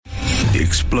the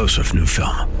explosive new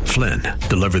film, Flynn,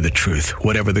 Deliver the Truth,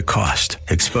 Whatever the Cost,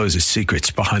 exposes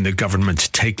secrets behind the government's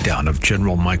takedown of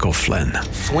General Michael Flynn.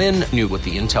 Flynn knew what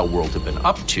the intel world had been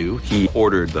up to. He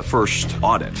ordered the first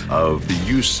audit of the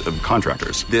use of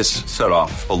contractors. This set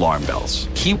off alarm bells.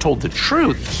 He told the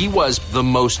truth. He was the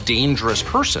most dangerous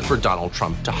person for Donald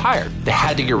Trump to hire. They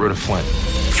had to get rid of Flynn.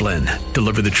 Flynn,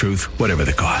 Deliver the Truth, Whatever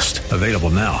the Cost. Available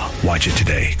now. Watch it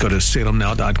today. Go to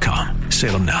salemnow.com.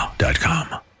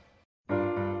 salemnow.com.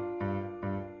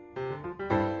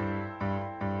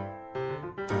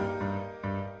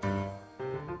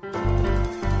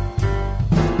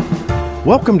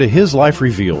 Welcome to His Life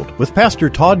Revealed with Pastor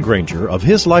Todd Granger of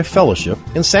His Life Fellowship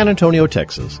in San Antonio,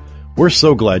 Texas. We're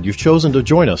so glad you've chosen to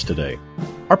join us today.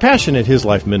 Our passion at His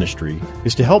Life Ministry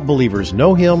is to help believers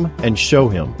know Him and show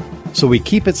Him. So we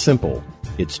keep it simple.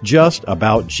 It's just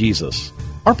about Jesus.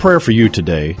 Our prayer for you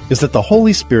today is that the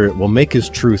Holy Spirit will make His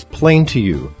truth plain to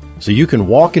you so you can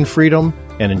walk in freedom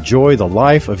and enjoy the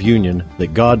life of union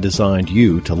that God designed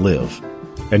you to live.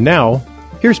 And now,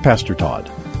 here's Pastor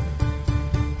Todd.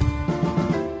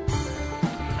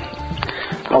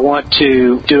 I want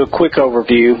to do a quick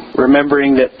overview,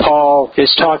 remembering that Paul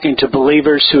is talking to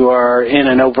believers who are in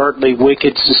an overtly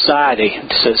wicked society.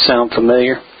 Does that sound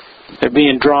familiar? They're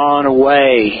being drawn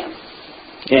away,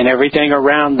 and everything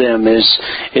around them is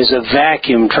a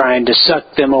vacuum trying to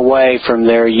suck them away from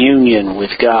their union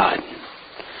with God.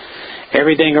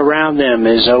 Everything around them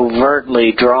is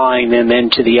overtly drawing them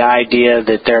into the idea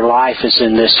that their life is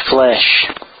in this flesh,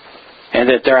 and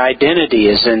that their identity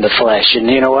is in the flesh. And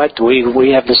you know what?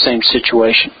 We have the same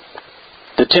situation.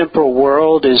 The temporal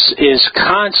world is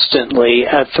constantly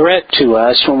a threat to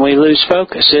us when we lose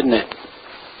focus, isn't it?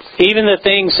 Even the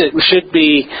things that should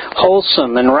be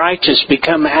wholesome and righteous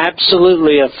become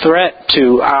absolutely a threat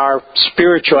to our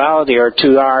spirituality or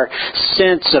to our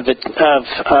sense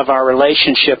of our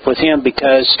relationship with Him,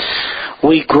 because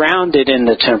we ground it in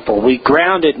the temple. We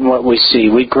ground it in what we see.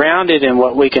 We ground it in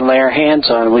what we can lay our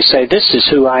hands on. And we say, this is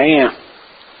who I am.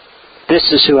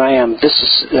 This is who I am.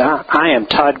 I am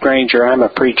Todd Granger. I'm a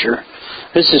preacher.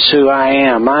 This is who I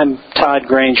am. I'm Todd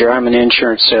Granger. I'm an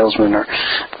insurance salesman. Or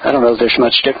I don't know if there's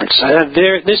much difference.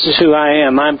 This is who I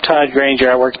am. I'm Todd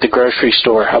Granger. I work at the grocery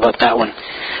store. How about that one?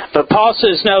 But Paul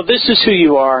says, no, this is who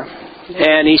you are.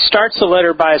 And he starts the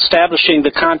letter by establishing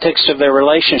the context of their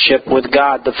relationship with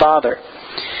God the Father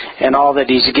and all that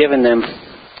He's given them.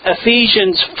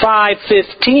 Ephesians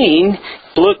 5:15,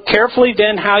 look carefully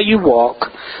then how you walk.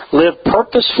 Live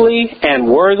purposefully and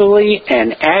worthily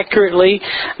and accurately,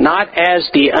 not as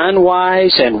the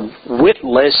unwise and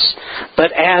witless,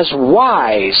 but as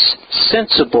wise,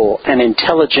 sensible, and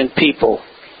intelligent people.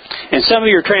 And some of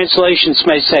your translations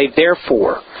may say,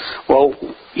 therefore. Well,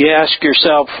 you ask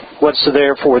yourself, what's the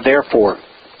therefore?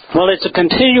 Well, it's a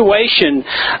continuation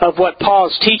of what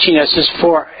Paul's teaching us as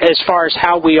far as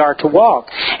how we are to walk.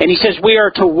 And he says we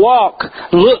are to walk,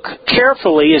 look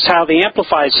carefully is how the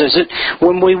Amplified says it,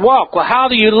 when we walk. Well, how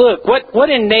do you look? What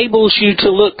enables you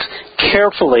to look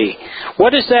carefully? What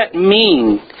does that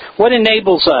mean? What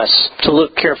enables us to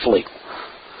look carefully?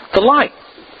 The light.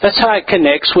 That's how it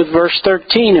connects with verse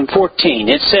 13 and 14.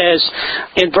 It says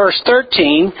in verse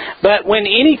 13, but when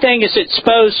anything is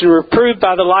exposed and reproved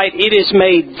by the light, it is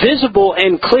made visible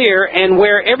and clear, and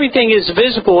where everything is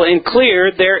visible and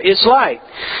clear, there is light.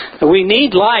 We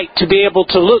need light to be able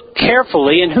to look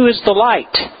carefully, and who is the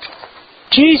light?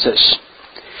 Jesus.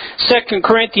 2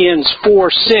 Corinthians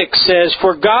 4:6 says,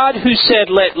 for God who said,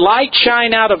 let light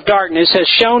shine out of darkness, has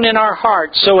shone in our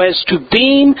hearts so as to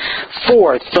beam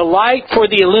forth the light for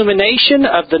the illumination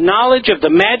of the knowledge of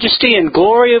the majesty and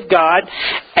glory of God,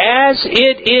 as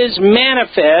it is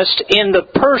manifest in the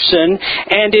person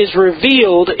and is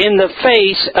revealed in the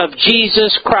face of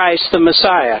Jesus Christ the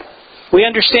Messiah. We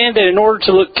understand that in order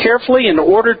to look carefully, in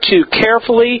order to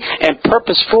carefully and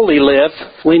purposefully live,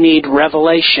 we need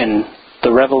revelation.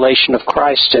 The revelation of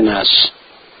Christ in us.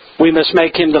 We must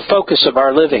make Him the focus of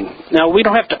our living. Now, we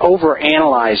don't have to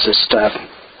overanalyze this stuff.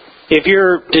 If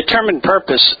your determined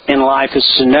purpose in life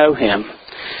is to know Him,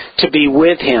 to be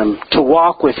with Him, to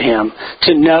walk with Him,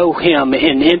 to know Him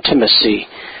in intimacy,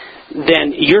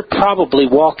 then you're probably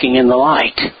walking in the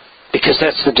light, because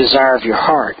that's the desire of your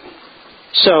heart.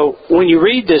 So when you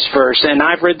read this verse, and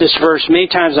I've read this verse many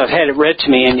times, I've had it read to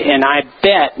me, and I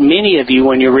bet many of you,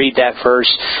 when you read that verse,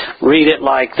 read it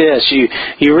like this.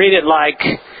 You read it like,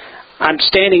 I'm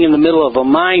standing in the middle of a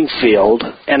minefield,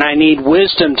 and I need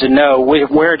wisdom to know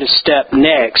where to step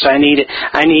next. I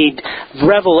need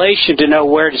revelation to know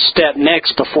where to step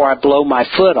next before I blow my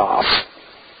foot off.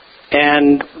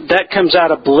 And that comes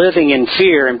out of living in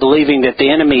fear and believing that the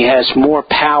enemy has more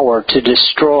power to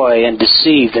destroy and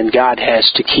deceive than God has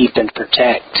to keep and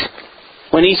protect.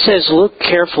 When he says, look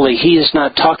carefully, he is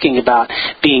not talking about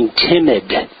being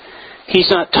timid. He's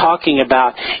not talking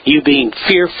about you being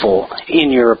fearful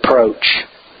in your approach.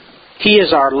 He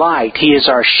is our light. He is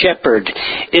our shepherd.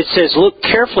 It says, look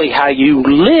carefully how you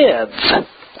live.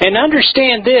 And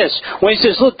understand this, when he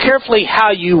says, look carefully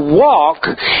how you walk,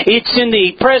 it's in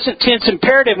the present tense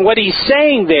imperative. And what he's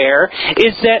saying there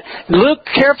is that look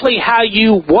carefully how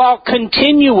you walk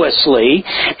continuously.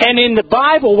 And in the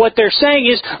Bible, what they're saying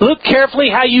is, look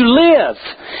carefully how you live.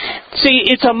 See,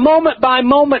 it's a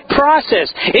moment-by-moment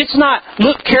process. It's not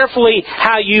look carefully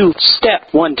how you step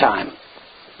one time.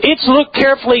 It's look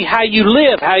carefully how you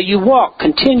live, how you walk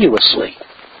continuously.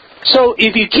 So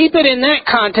if you keep it in that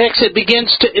context, it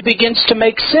begins to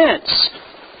make sense.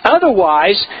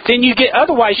 Otherwise you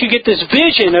get this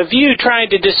vision of you trying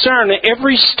to discern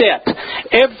every step,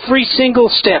 every single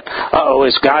step. Uh-oh,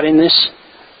 is God in this?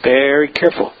 Very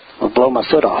careful. I'll blow my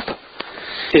foot off.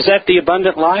 Is that the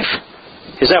abundant life?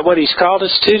 Is that what He's called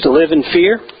us to live in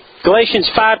fear? Galatians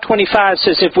 5:25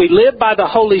 says, if we live by the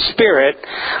Holy Spirit,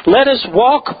 let us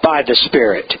walk by the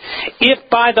Spirit. If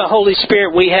by the Holy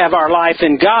Spirit we have our life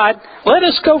in God, let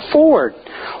us go forward,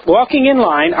 walking in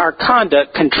line, our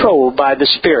conduct controlled by the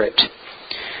Spirit.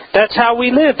 That's how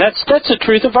we live. That's the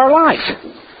truth of our life.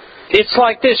 It's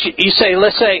like this.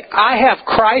 Let's say, I have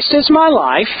Christ as my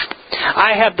life.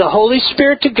 I have the Holy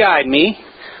Spirit to guide me.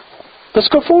 Let's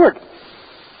go forward.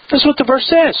 That's what the verse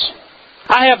says.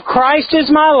 I have Christ as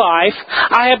my life.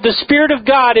 I have the Spirit of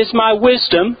God as my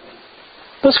wisdom.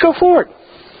 Let's go forward.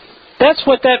 That's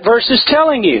what that verse is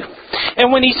telling you.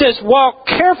 And when he says walk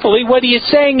carefully, what he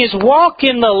is saying is walk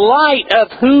in the light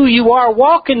of who you are.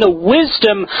 Walk in the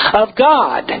wisdom of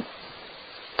God.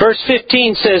 Verse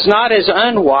 15 says, not as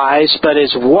unwise, but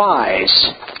as wise.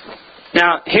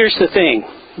 Now, here's the thing.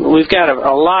 We've got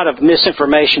a lot of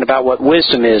misinformation about what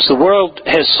wisdom is. The world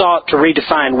has sought to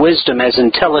redefine wisdom as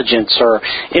intelligence or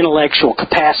intellectual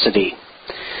capacity.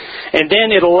 And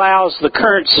then it allows the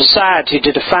current society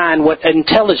to define what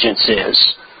intelligence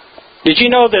is. Did you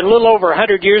know that a little over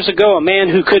 100 years ago, a man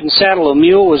who couldn't saddle a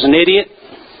mule was an idiot?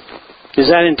 Is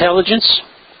that intelligence?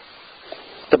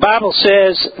 The Bible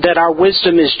says that our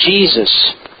wisdom is Jesus.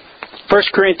 1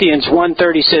 Corinthians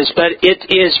 1:30 says, but it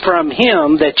is from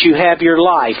Him that you have your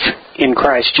life in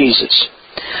Christ Jesus,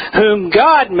 whom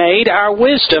God made our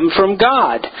wisdom from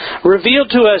God, revealed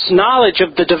to us knowledge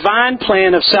of the divine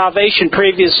plan of salvation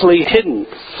previously hidden,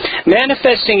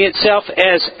 manifesting itself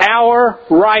as our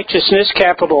righteousness,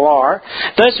 capital R,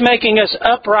 thus making us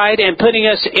upright and putting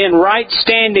us in right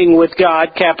standing with God,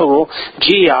 capital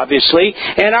G obviously,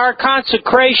 and our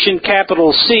consecration,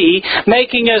 capital C,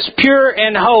 making us pure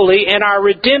and holy, and our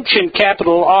redemption,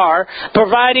 capital R,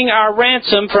 providing our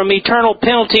ransom from eternal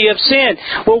penalty of sin.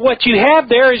 Well, what you have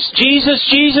there is Jesus,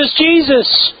 Jesus,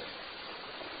 Jesus.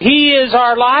 He is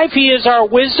our life. He is our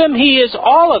wisdom. He is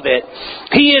all of it.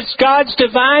 He is God's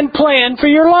divine plan for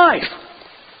your life.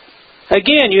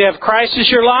 Again, you have Christ as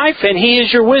your life, and He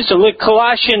is your wisdom. Look,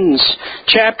 Colossians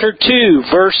chapter 2,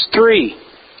 verse 3.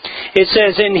 It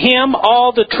says, in Him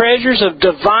all the treasures of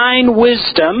divine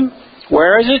wisdom,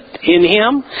 where is it? In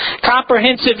Him.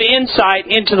 Comprehensive insight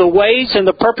into the ways and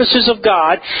the purposes of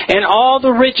God, and all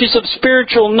the riches of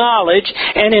spiritual knowledge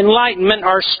and enlightenment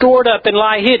are stored up and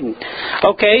lie hidden.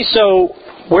 Okay, so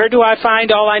where do I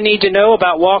find all I need to know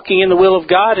about walking in the will of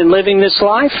God and living this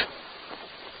life?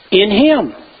 In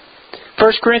Him.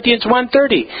 1 Corinthians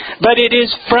 1:30. But it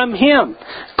is from Him.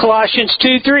 Colossians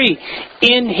 2:3.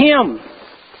 In Him.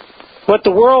 What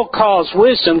the world calls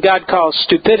wisdom, God calls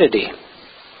stupidity.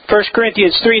 1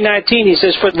 Corinthians 3:19, he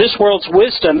says, for this world's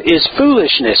wisdom is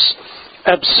foolishness,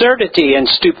 absurdity, and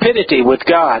stupidity with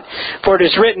God. For it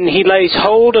is written, He lays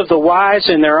hold of the wise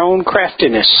in their own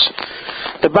craftiness.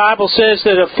 The Bible says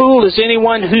that a fool is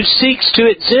anyone who seeks to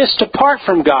exist apart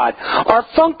from God or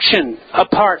function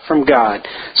apart from God.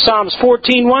 Psalms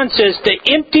 14:1 says, the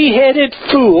empty-headed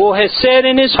fool has said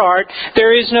in his heart,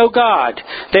 there is no God.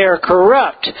 They are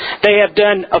corrupt. They have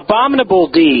done abominable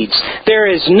deeds. There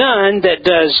is none that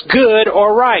does good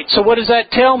or right. So what does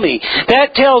that tell me?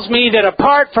 That tells me that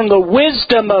apart from the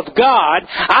wisdom of God,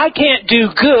 I can't do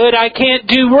good, I can't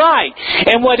do right.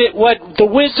 And what the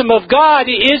wisdom of God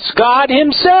is God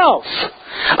Himself.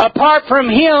 Apart from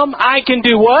Him, I can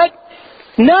do what?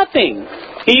 Nothing.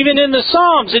 Even in the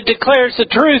Psalms, it declares the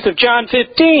truth of John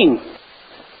 15.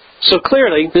 So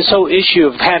clearly, this whole issue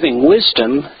of having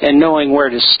wisdom and knowing where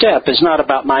to step is not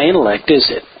about my intellect, is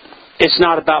it? It's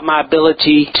not about my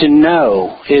ability to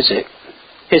know, is it?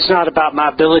 It's not about my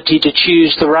ability to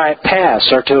choose the right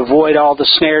paths or to avoid all the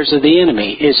snares of the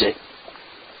enemy, is it?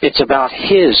 It's about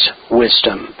His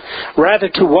wisdom. Rather,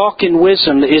 to walk in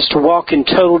wisdom is to walk in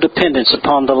total dependence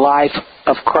upon the life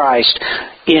of Christ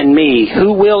in me,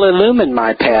 who will illumine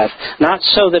my path, not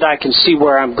so that I can see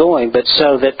where I'm going, but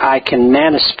so that I can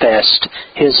manifest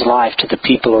His life to the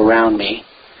people around me.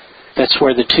 That's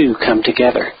where the two come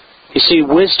together. You see,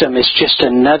 wisdom is just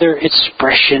another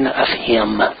expression of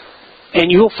Him.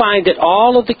 And you'll find that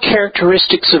all of the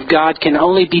characteristics of God can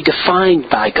only be defined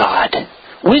by God.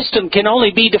 Wisdom can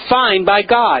only be defined by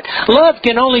God. Love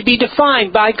can only be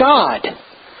defined by God.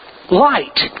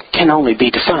 Light can only be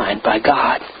defined by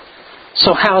God.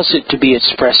 So how is it to be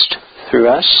expressed through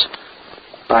us?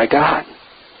 By God.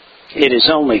 It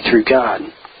is only through God.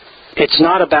 It's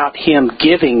not about Him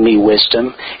giving me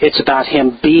wisdom. It's about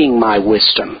Him being my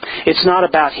wisdom. It's not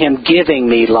about Him giving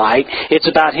me light. It's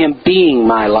about Him being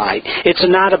my light. It's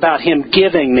not about Him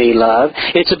giving me love.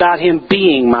 It's about Him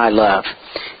being my love.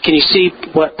 Can you see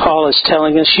what Paul is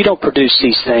telling us? You don't produce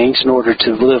these things in order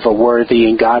to live a worthy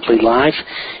and godly life.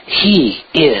 He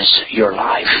is your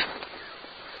life.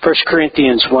 1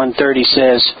 Corinthians 1:30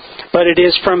 says, "But it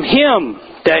is from Him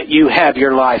that you have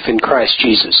your life in Christ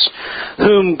Jesus,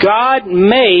 whom God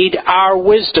made our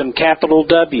wisdom," capital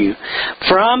W,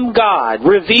 "from God,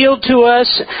 revealed to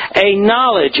us a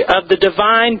knowledge of the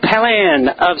divine plan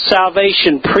of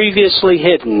salvation previously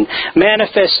hidden,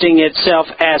 manifesting itself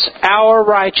as our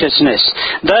righteousness,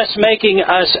 thus making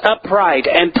us upright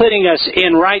and putting us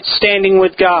in right standing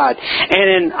with God, and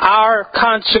in our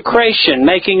consecration,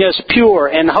 making us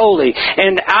pure and holy,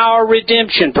 and our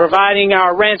redemption, providing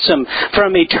our ransom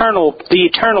from the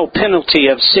eternal penalty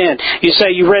of sin." You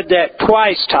say, you read that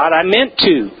twice, Todd. I meant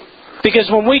to.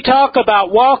 Because when we talk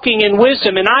about walking in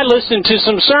wisdom, and I listened to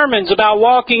some sermons about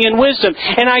walking in wisdom,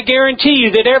 and I guarantee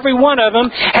you that every one of them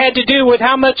had to do with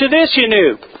how much of this you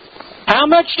knew. How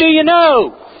much do you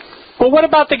know? Well, what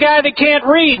about the guy that can't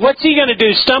read? What's he going to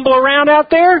do, stumble around out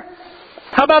there?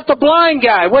 How about the blind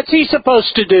guy? What's he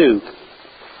supposed to do?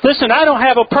 Listen, I don't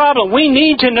have a problem. We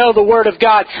need to know the Word of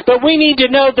God, but we need to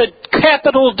know the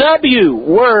capital W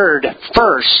Word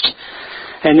first.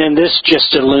 And then this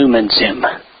just illumines Him.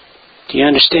 Do you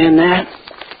understand that?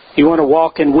 You want to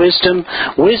walk in wisdom?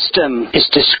 Wisdom is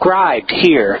described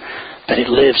here, but it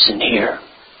lives in here.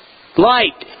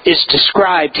 Light is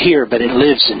described here, but it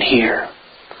lives in here.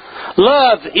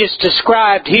 Love is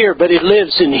described here, but it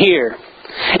lives in here.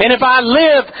 And if I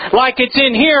live like it's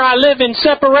in here, I live in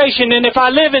separation. And if I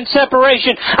live in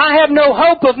separation, I have no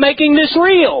hope of making this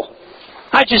real.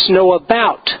 I just know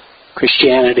about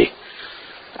Christianity.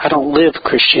 I don't live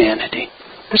Christianity.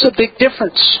 There's a big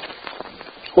difference.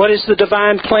 What is the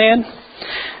divine plan?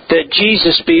 That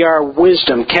Jesus be our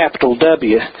wisdom, capital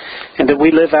W, and that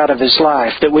we live out of His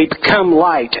life. That we become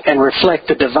light and reflect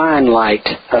the divine light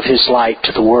of His light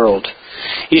to the world.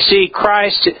 You see,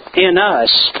 Christ in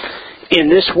us, in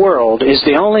this world, is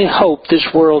the only hope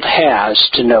this world has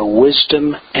to know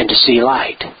wisdom and to see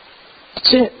light.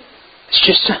 That's it.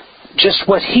 It's just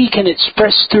what He can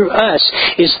express through us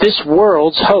is this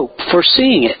world's hope for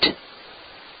seeing it.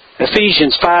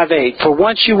 Ephesians 5:8, "For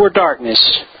once you were darkness,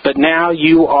 but now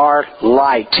you are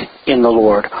light in the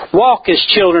Lord. Walk as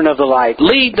children of the light.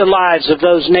 Lead the lives of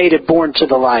those native born to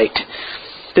the light."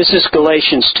 This is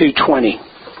Galatians 2:20.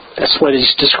 That's what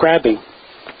he's describing.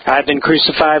 I've been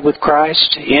crucified with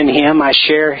Christ. In Him I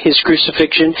share His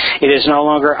crucifixion. It is no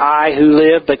longer I who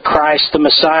live, but Christ the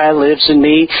Messiah lives in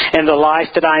me. And the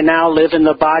life that I now live in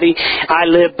the body, I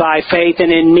live by faith.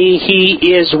 And in me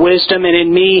He is wisdom. And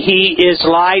in me He is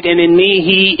light. And in me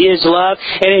He is love.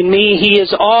 And in me He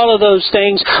is all of those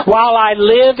things. While I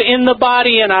live in the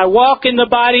body and I walk in the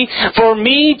body, for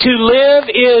me to live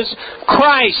is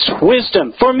Christ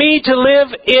wisdom. For me to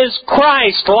live is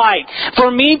Christ light.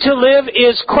 For me to live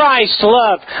is Christ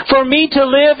love. For me to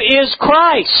live is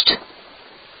Christ.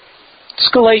 It's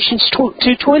Galatians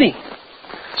 2:20.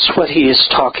 That's what he is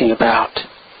talking about.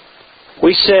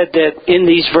 We said that in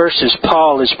these verses,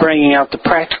 Paul is bringing out the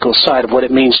practical side of what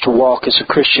it means to walk as a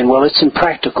Christian. Well, it's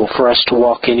impractical for us to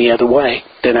walk any other way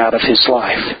than out of his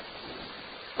life.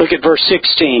 Look at verse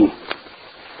 16.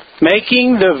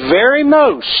 "Making the very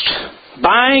most,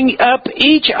 buying up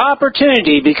each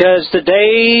opportunity because the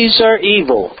days are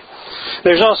evil."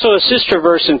 There's also a sister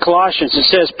verse in Colossians that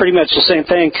says pretty much the same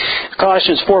thing.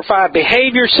 Colossians 4:5,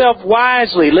 "Behave yourself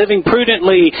wisely, living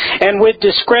prudently and with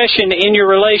discretion in your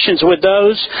relations with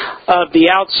those of the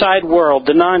outside world,"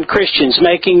 the non-Christians,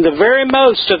 "making the very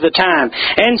most of the time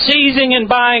and seizing and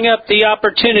buying up the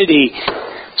opportunity."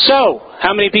 So,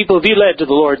 how many people have you led to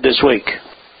the Lord this week?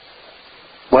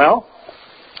 Well,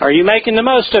 Are you making the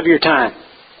most of your time?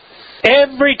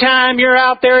 Every time you're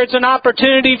out there, it's an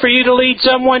opportunity for you to lead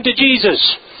someone to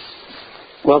Jesus.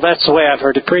 Well, that's the way I've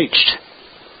heard it preached.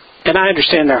 And I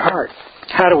understand their heart.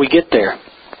 How do we get there?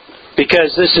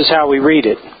 Because this is how we read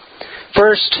it.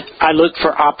 First, I look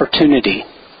for opportunity.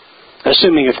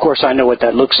 Assuming, of course, I know what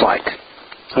that looks like.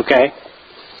 Okay?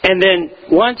 And then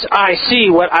once I see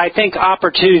what I think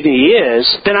opportunity is,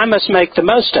 then I must make the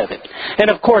most of it. And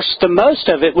of course, the most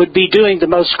of it would be doing the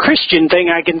most Christian thing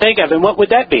I can think of. And what would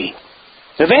that be?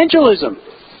 Evangelism.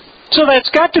 So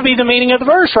that's got to be the meaning of the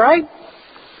verse, right?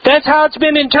 That's how it's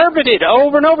been interpreted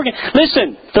over and over again.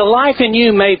 Listen, the life in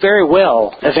you may very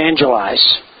well evangelize.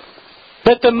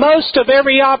 But the most of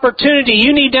every opportunity,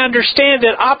 you need to understand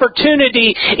that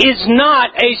opportunity is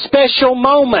not a special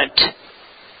moment.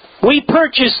 We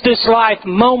purchase this life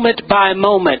moment by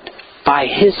moment by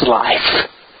His life.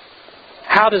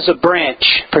 How does a branch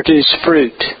produce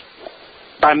fruit?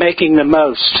 By making the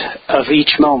most of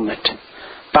each moment.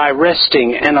 By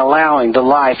resting and allowing the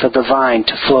life of the vine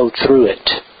to flow through it.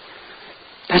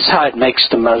 That's how it makes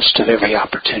the most of every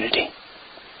opportunity.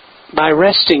 By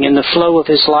resting in the flow of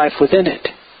His life within it.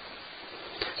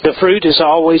 The fruit is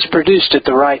always produced at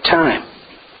the right time.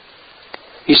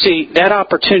 You see, that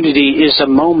opportunity is a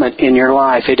moment in your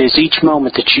life. It is each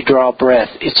moment that you draw breath.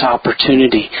 It's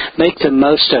opportunity. Make the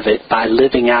most of it by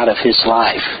living out of His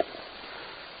life.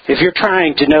 If you're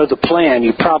trying to know the plan,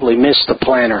 you probably miss the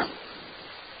planner.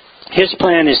 His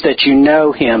plan is that you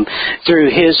know Him through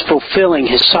His fulfilling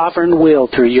His sovereign will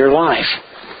through your life.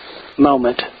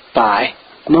 Moment by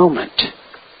moment.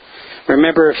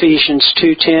 Remember Ephesians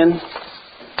 2:10?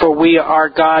 For we are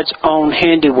God's own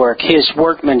handiwork, His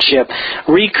workmanship,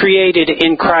 recreated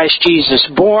in Christ Jesus,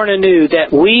 born anew,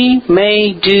 that we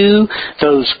may do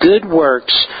those good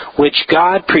works which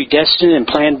God predestined and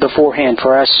planned beforehand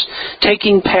for us,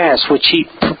 taking paths which He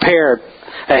prepared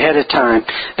ahead of time,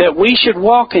 that we should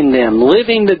walk in them,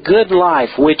 living the good life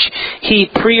which He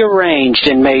prearranged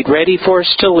and made ready for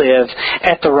us to live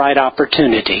at the right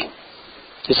opportunity.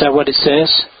 Is that what it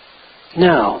says?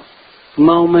 No.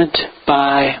 Moment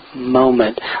by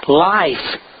moment.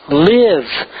 Life. Live.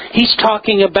 He's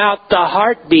talking about the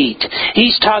heartbeat.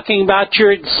 He's talking about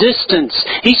your existence.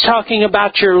 He's talking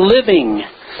about your living.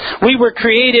 We were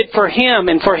created for Him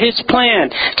and for His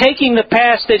plan, taking the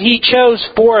path that He chose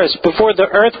for us before the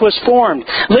earth was formed,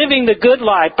 living the good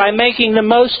life by making the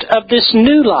most of this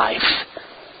new life.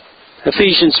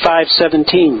 Ephesians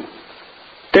 5:17.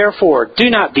 Therefore, do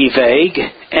not be vague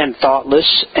and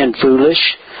thoughtless and foolish,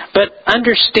 but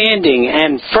understanding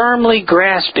and firmly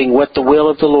grasping what the will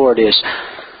of the Lord is.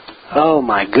 Oh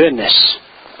my goodness.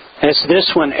 Has this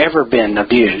one ever been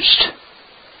abused?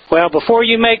 Well, before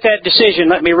you make that decision,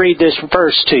 let me read this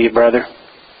verse to you, brother.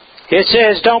 It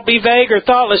says, don't be vague or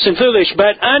thoughtless and foolish,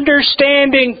 but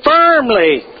understanding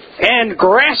firmly and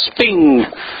grasping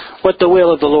what the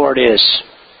will of the Lord is.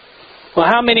 Well,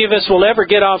 how many of us will ever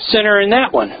get off center in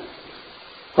that one?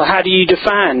 Well, how do you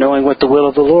define knowing what the will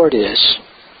of the Lord is?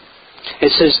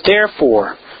 It says,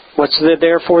 therefore. What's the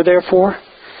therefore?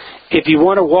 If you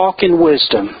want to walk in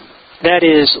wisdom, that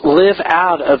is, live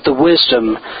out of the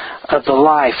wisdom of the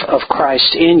life of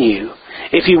Christ in you.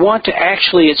 If you want to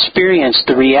actually experience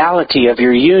the reality of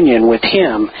your union with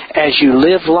Him as you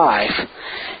live life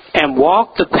and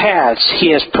walk the paths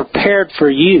He has prepared for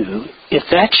you, if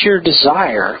that's your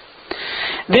desire,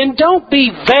 then don't be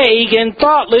vague and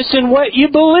thoughtless in what you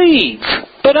believe.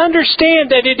 But understand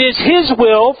that it is His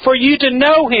will for you to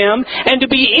know Him and to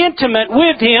be intimate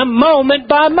with Him moment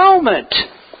by moment.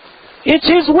 It's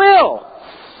His will.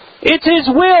 It's His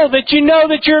will that you know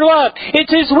that you're loved.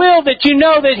 It's His will that you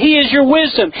know that He is your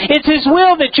wisdom. It's His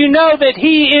will that you know that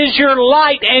He is your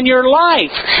light and your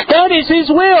life. That is His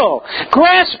will.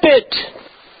 Grasp it.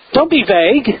 Don't be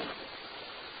vague.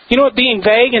 You know what being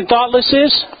vague and thoughtless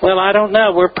is? Well, I don't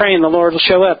know. We're praying the Lord will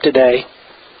show up today.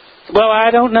 Well,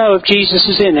 I don't know if Jesus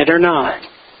is in it or not.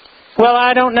 Well,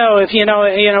 I don't know if,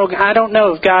 I don't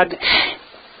know if God...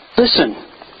 Listen,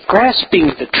 grasping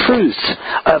the truth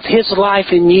of His life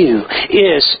in you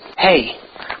is, hey,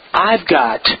 I've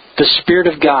got the Spirit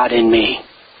of God in me.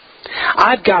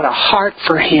 I've got a heart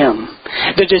for Him.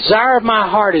 The desire of my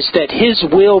heart is that His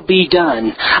will be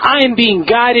done. I am being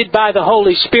guided by the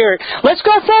Holy Spirit. Let's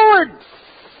go forward.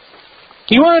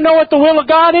 You want to know what the will of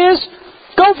God is?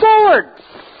 Go forward.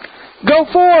 Go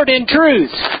forward in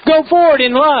truth. Go forward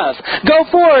in love. Go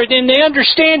forward in the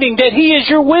understanding that He is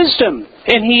your wisdom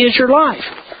and He is your life.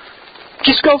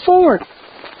 Just go forward.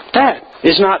 That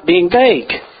is not being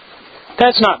vague.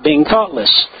 That's not being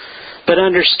thoughtless. But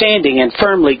understanding and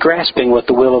firmly grasping what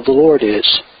the will of the Lord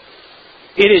is.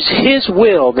 It is His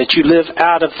will that you live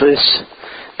out of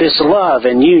this love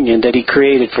and union that He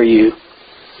created for you.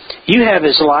 You have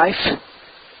His life,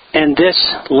 and this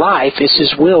life is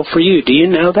His will for you. Do you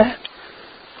know that?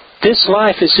 This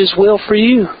life is His will for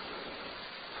you.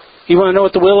 You want to know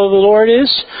what the will of the Lord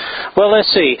is? Well,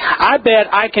 let's see. I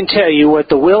bet I can tell you what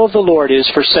the will of the Lord is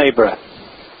for Sabra.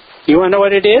 You want to know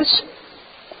what it is?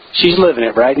 She's living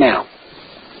it right now.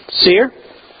 See her?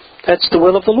 That's the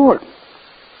will of the Lord.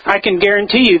 I can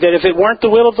guarantee you that if it weren't the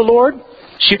will of the Lord,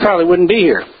 she probably wouldn't be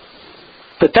here.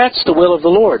 But that's the will of the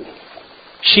Lord.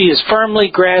 She is firmly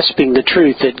grasping the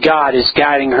truth that God is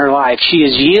guiding her life. She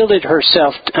has yielded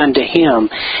herself unto Him,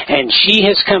 and she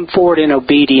has come forward in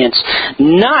obedience,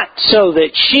 not so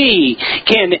that she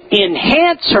can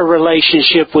enhance her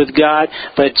relationship with God,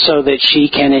 but so that she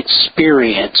can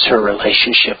experience her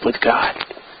relationship with God.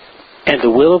 And the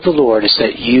will of the Lord is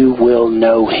that you will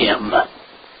know Him.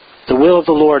 The will of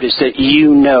the Lord is that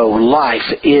you know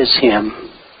life is Him.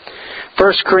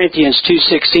 1 Corinthians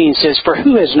 2:16 says, "For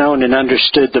who has known and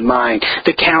understood the mind,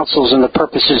 the counsels and the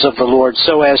purposes of the Lord,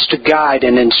 so as to guide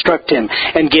and instruct him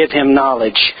and give him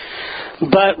knowledge?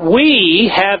 But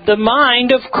we have the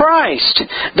mind of Christ,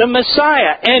 the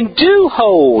Messiah, and do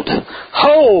hold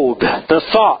the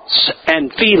thoughts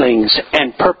and feelings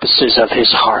and purposes of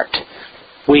His heart."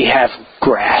 We have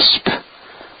grasp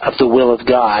of the will of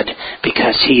God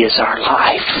because He is our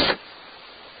life.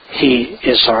 He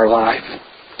is our life.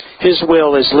 His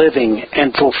will is living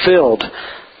and fulfilled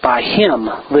by Him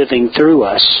living through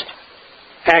us.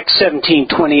 Acts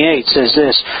 17:28 says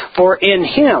this, "For in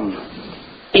Him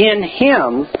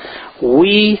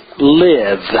we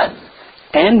live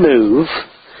and move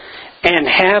and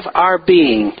have our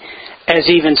being, as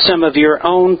even some of your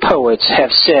own poets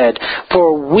have said,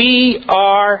 for we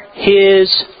are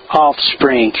His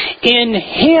offspring. In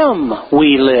Him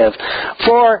we live.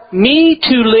 For me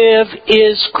to live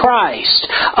is Christ.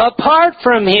 Apart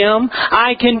from Him,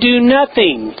 I can do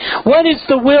nothing." What is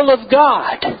the will of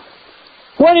God?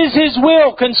 What is His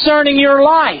will concerning your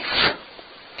life?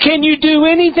 Can you do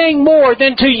anything more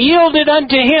than to yield it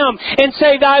unto Him and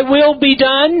say, "Thy will be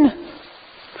done"?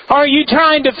 Are you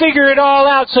trying to figure it all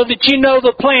out so that you know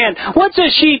the plan? What's a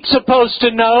sheep supposed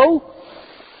to know?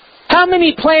 How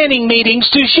many planning meetings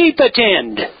do sheep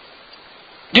attend?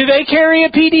 Do they carry a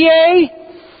PDA?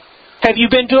 Have you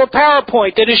been to a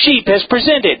PowerPoint that a sheep has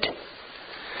presented?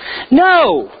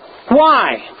 No.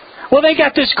 Why? Well, they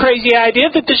got this crazy idea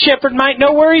that the shepherd might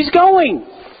know where he's going.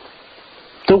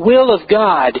 The will of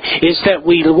God is that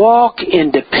we walk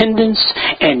in dependence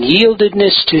and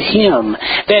yieldedness to Him,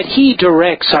 that He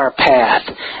directs our path,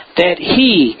 that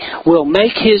He will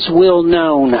make His will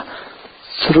known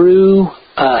through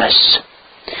us.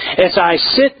 As I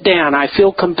sit down, I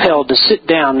feel compelled to sit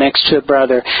down next to a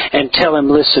brother and tell him,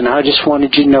 "Listen, I just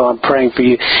wanted you to know I'm praying for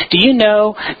you. Do you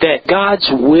know that God's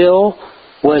will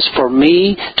was for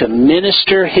me to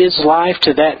minister His life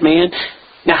to that man?"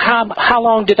 Now, how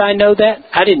long did I know that?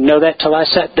 I didn't know that till I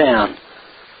sat down.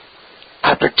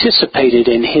 I participated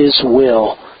in His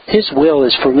will. His will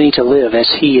is for me to live as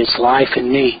He is life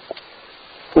in me.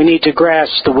 We need to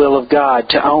grasp the will of God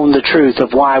to own the truth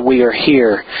of why we are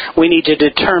here. We need to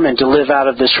determine to live out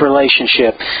of this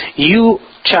relationship. You,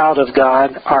 child of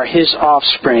God, are His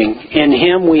offspring. In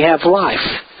Him we have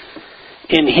life.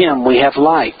 In Him we have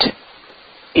light.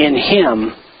 In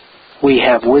Him we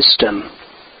have wisdom.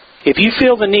 If you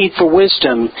feel the need for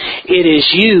wisdom, it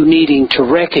is you needing to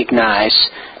recognize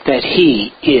that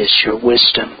He is your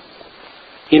wisdom.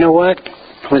 You know what?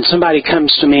 When somebody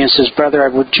comes to me and says, "Brother,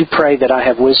 would you pray that I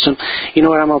have wisdom?" You know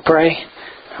what I'm going to pray?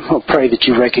 I'm going to pray that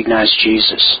you recognize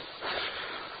Jesus,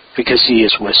 because He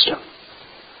is wisdom.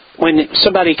 When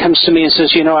somebody comes to me and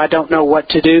says, "I don't know what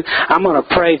to do," I'm going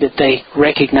to pray that they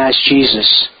recognize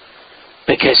Jesus,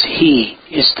 because He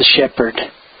is the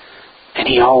shepherd. And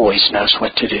He always knows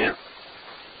what to do.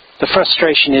 The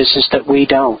frustration is that we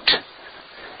don't.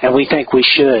 And we think we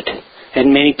should.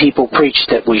 And many people preach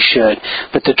that we should.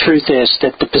 But the truth is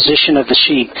that the position of the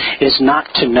sheep is not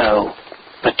to know,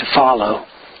 but to follow.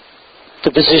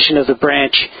 The position of the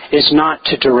branch is not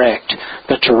to direct,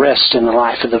 but to rest in the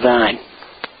life of the vine.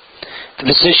 The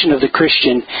position of the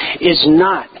Christian is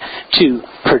not to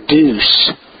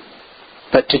produce,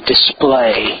 but to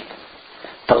display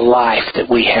the life that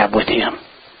we have with Him.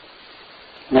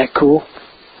 Isn't that cool?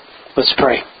 Let's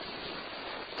pray.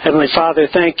 Heavenly Father,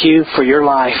 thank You for Your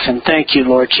life, and thank You,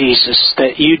 Lord Jesus,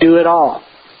 that You do it all.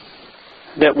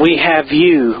 That we have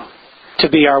You to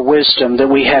be our wisdom, that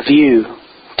we have You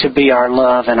to be our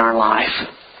love and our life.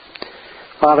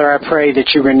 Father, I pray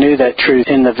that You renew that truth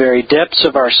in the very depths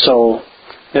of our soul,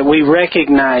 that we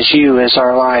recognize You as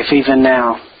our life even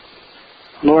now.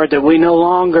 Lord, that we no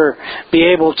longer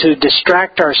be able to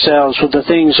distract ourselves with the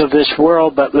things of this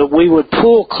world, but that we would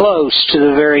pull close to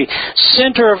the very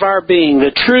center of our being, the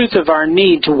truth of our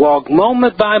need to walk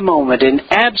moment by moment in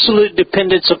absolute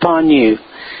dependence upon You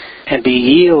and be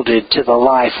yielded to the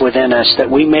life within us, that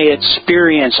we may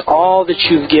experience all that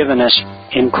You've given us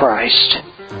in Christ.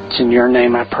 It's in Your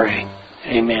name I pray.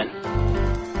 Amen.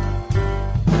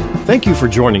 Thank you for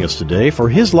joining us today for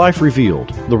His Life Revealed,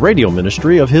 the radio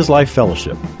ministry of His Life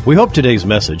Fellowship. We hope today's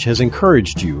message has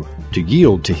encouraged you to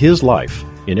yield to His life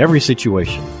in every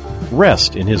situation,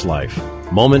 rest in His life,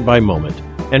 moment by moment,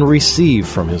 and receive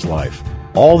from His life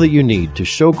all that you need to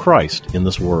show Christ in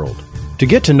this world. To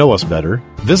get to know us better,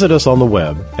 visit us on the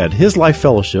web at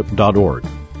hislifefellowship.org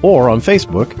or on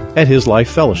Facebook at His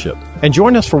Life Fellowship. And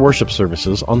join us for worship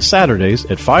services on Saturdays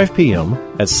at 5 p.m.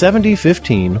 at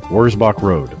 7015 Wurzbach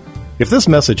Road. If this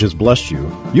message has blessed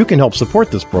you, you can help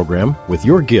support this program with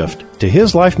your gift to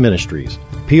His Life Ministries,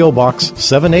 P.O. Box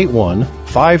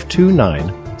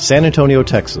 781-529, San Antonio,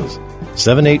 Texas,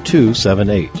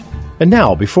 78278. And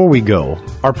now, before we go,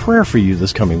 our prayer for you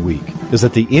this coming week is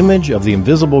that the image of the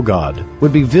invisible God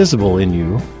would be visible in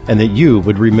you and that you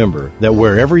would remember that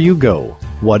wherever you go,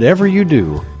 whatever you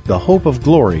do, the hope of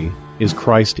glory is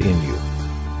Christ in you.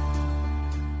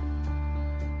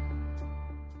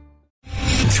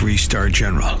 3-star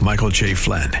General Michael J.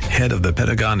 Flynn, head of the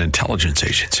Pentagon Intelligence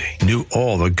Agency, knew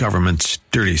all the government's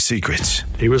dirty secrets.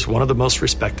 He was one of the most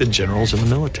respected generals in the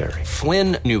military.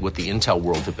 Flynn knew what the intel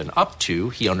world had been up to.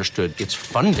 He understood its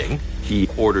funding. He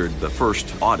ordered the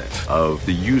first audit of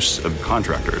the use of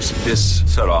contractors. This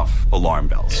set off alarm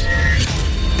bells.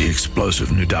 The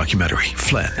explosive new documentary,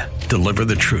 Flynn, Deliver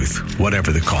the Truth,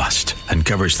 Whatever the Cost,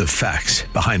 uncovers the facts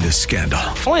behind this scandal.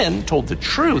 Flynn told the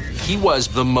truth. He was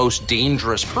the most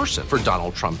dangerous person for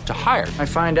Donald Trump to hire. I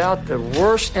find out the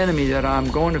worst enemy that I'm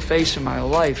going to face in my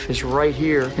life is right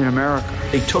here in America.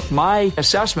 They took my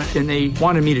assessment and they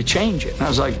wanted me to change it. And I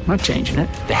was like, I'm not changing it.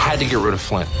 They had to get rid of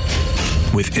Flynn.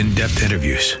 With in-depth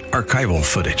interviews, archival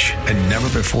footage, and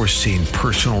never-before-seen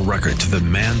personal records of the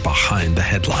man behind the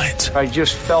headlines. I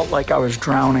just felt like I was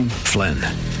drowning. Flynn,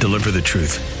 Deliver the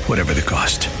Truth, Whatever the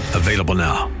Cost. Available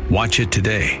now. Watch it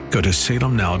today. Go to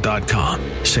salemnow.com.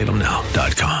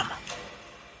 salemnow.com.